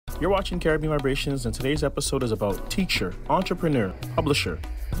You're watching Caribbean Vibrations, and today's episode is about teacher, entrepreneur, publisher,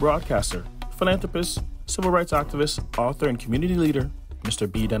 broadcaster, philanthropist, civil rights activist, author, and community leader, Mr.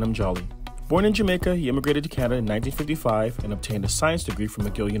 B. Denham Jolly. Born in Jamaica, he immigrated to Canada in 1955 and obtained a science degree from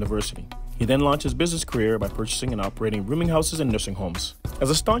McGill University. He then launched his business career by purchasing and operating rooming houses and nursing homes.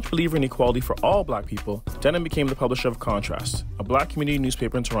 As a staunch believer in equality for all Black people, Denham became the publisher of Contrast, a Black community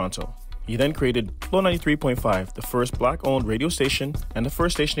newspaper in Toronto. He then created Flow 93.5, the first Black-owned radio station and the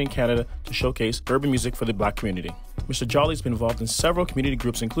first station in Canada to showcase urban music for the Black community. Mr. Jolly has been involved in several community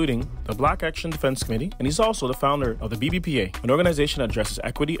groups, including the Black Action Defense Committee, and he's also the founder of the BBPA, an organization that addresses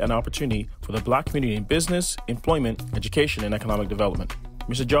equity and opportunity for the Black community in business, employment, education, and economic development.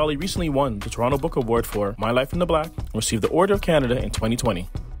 Mr. Jolly recently won the Toronto Book Award for My Life in the Black and received the Order of Canada in 2020.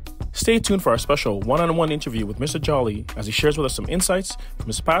 Stay tuned for our special one-on-one interview with Mr. Jolly as he shares with us some insights from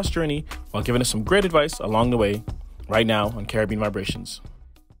his past journey while giving us some great advice along the way, right now on Caribbean Vibrations.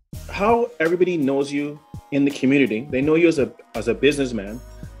 How everybody knows you in the community, they know you as a businessman,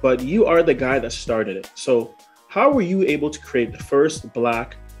 but you are the guy that started it. So how were you able to create the first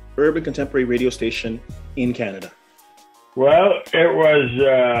Black urban contemporary radio station in Canada? Well, it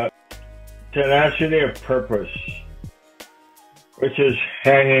was tenacity of purpose, which is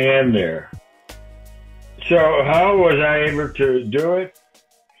hanging in there. So how was I able to do it?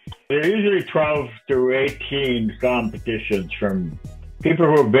 There are usually 12 to 18 competitions from people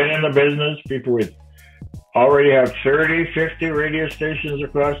who have been in the business, people who already have 30, 50 radio stations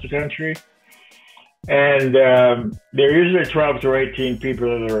across the country. And there are usually 12 to 18 people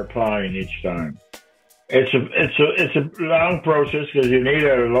that are applying each time. It's a long process because you need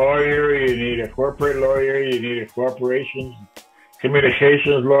a lawyer, you need a corporate lawyer, you need a corporations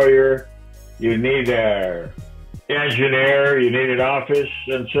communications lawyer, you need an engineer, you need an office,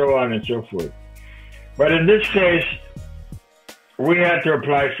 and so on and so forth. But in this case, we had to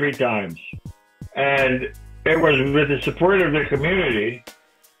apply 3 times. And it was with the support of the community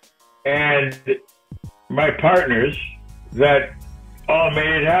and my partners that all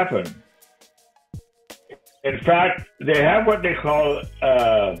made it happen. In fact, they have what they call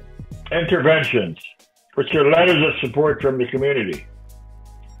interventions, which are letters of support from the community.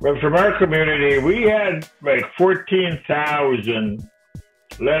 But from our community, we had like 14,000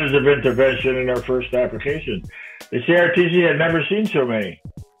 letters of intervention in our first application. The CRTC had never seen so many.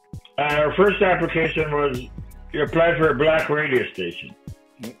 And our first application was, you applied for a Black radio station.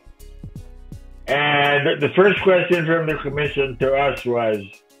 And the first question from the commission to us was,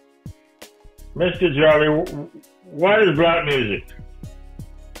 Mr. Jolly, what is Black music?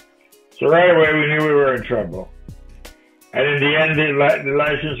 So right away, we knew we were in trouble. And in the end, the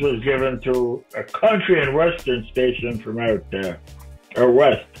license was given to a country and western station from out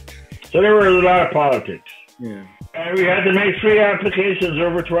west. So there was a lot of politics. Yeah. And we had to make 3 applications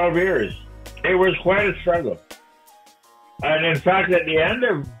over 12 years. It was quite a struggle. And in fact, at the end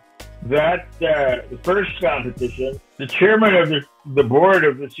of that the first competition, the chairman of the board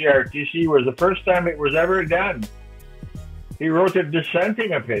of the CRTC was the first time it was ever done. He wrote a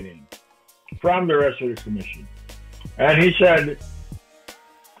dissenting opinion from the rest of the commission. And he said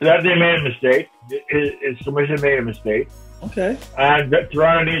that they made a mistake. His commission made a mistake. Okay. And that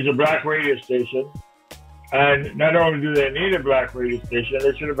Toronto needs a Black radio station. And not only do they need a Black radio station,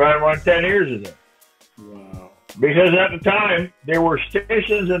 they should have had one 10 years ago. Wow. Because at the time, there were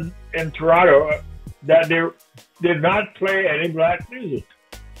stations in Toronto that they did not play any Black music.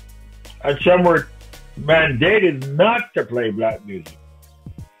 And some were mandated not to play Black music.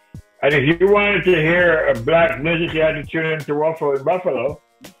 And if you wanted to hear a Black music, you had to tune into Waffle in Buffalo.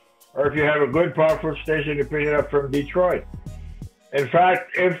 Or if you have a good, powerful station, you pick it up from Detroit. In fact,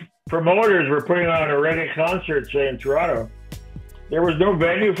 if promoters were putting on a reggae concert, say in Toronto, there was no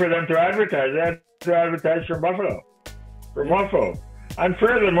venue for them to advertise. They had to advertise from Buffalo, from Waffle. And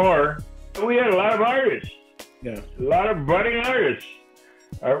furthermore, we had a lot of artists. Yeah. A lot of budding artists.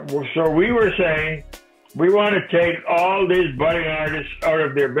 So we were saying, we want to take all these budding artists out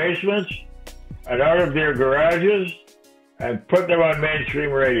of their basements and out of their garages and put them on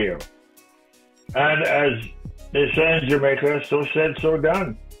mainstream radio. And as they say in Jamaica, so said, so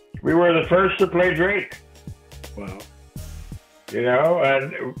done. We were the first to play Drake. Wow. You know,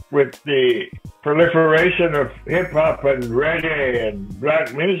 and with the proliferation of hip-hop and reggae and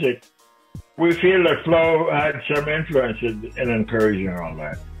Black music, we feel that Flow had some influence in encouraging all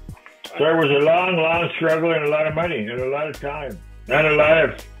that. So it was a long, long struggle and a lot of money and a lot of time and a lot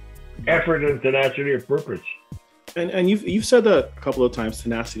of effort and tenacity of purpose. And you've said that a couple of times,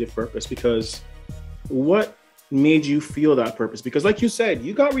 tenacity of purpose, because what made you feel that purpose? Because like you said,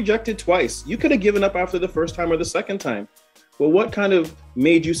 you got rejected twice. You could have given up after the first time or the second time. Well, what kind of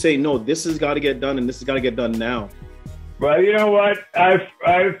made you say, no, this has got to get done and this has got to get done now? Well, you know what? I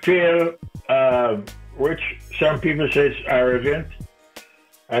feel, which some people say is arrogant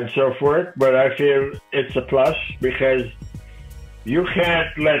and so forth, but I feel it's a plus because you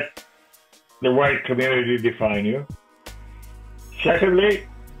can't let the white community define you. Secondly,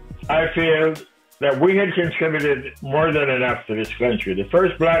 I feel that we had contributed more than enough to this country. The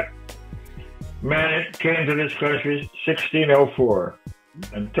first black man came to this country 1604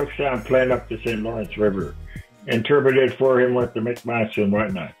 and took Champlain up the St. Lawrence River, interpreted for him with the Mi'kmaq and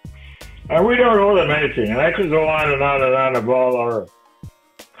whatnot. And we don't owe them anything. And I could go on and on and on of all our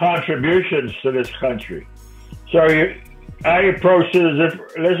contributions to this country. So I approach it as if,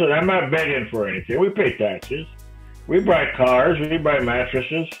 listen, I'm not begging for anything. We pay taxes. We buy cars. We buy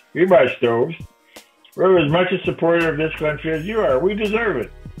mattresses. We buy stoves. We're as much a supporter of this country as you are. We deserve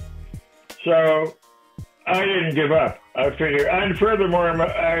it. So I didn't give up. I figure, and furthermore,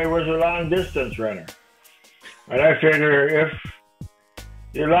 I was a long distance runner. And I figure if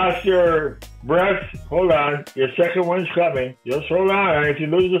you lost your breath, hold on, your second wind's coming. Just hold on. And if you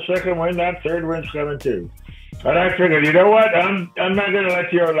lose the second wind, that third wind's coming too. And I figured, you know what? I'm not going to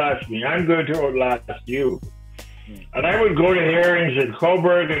let you outlast me. I'm going to outlast you. And I would go to hearings in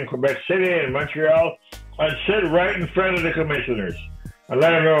Cobourg and Quebec City and Montreal and sit right in front of the commissioners and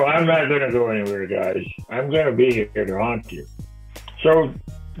let them know I'm not going to go anywhere, guys. I'm going to be here to haunt you. So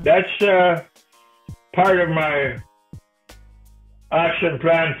that's part of my action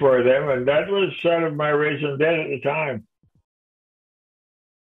plan for them, and that was sort of my raison d'etre at the time.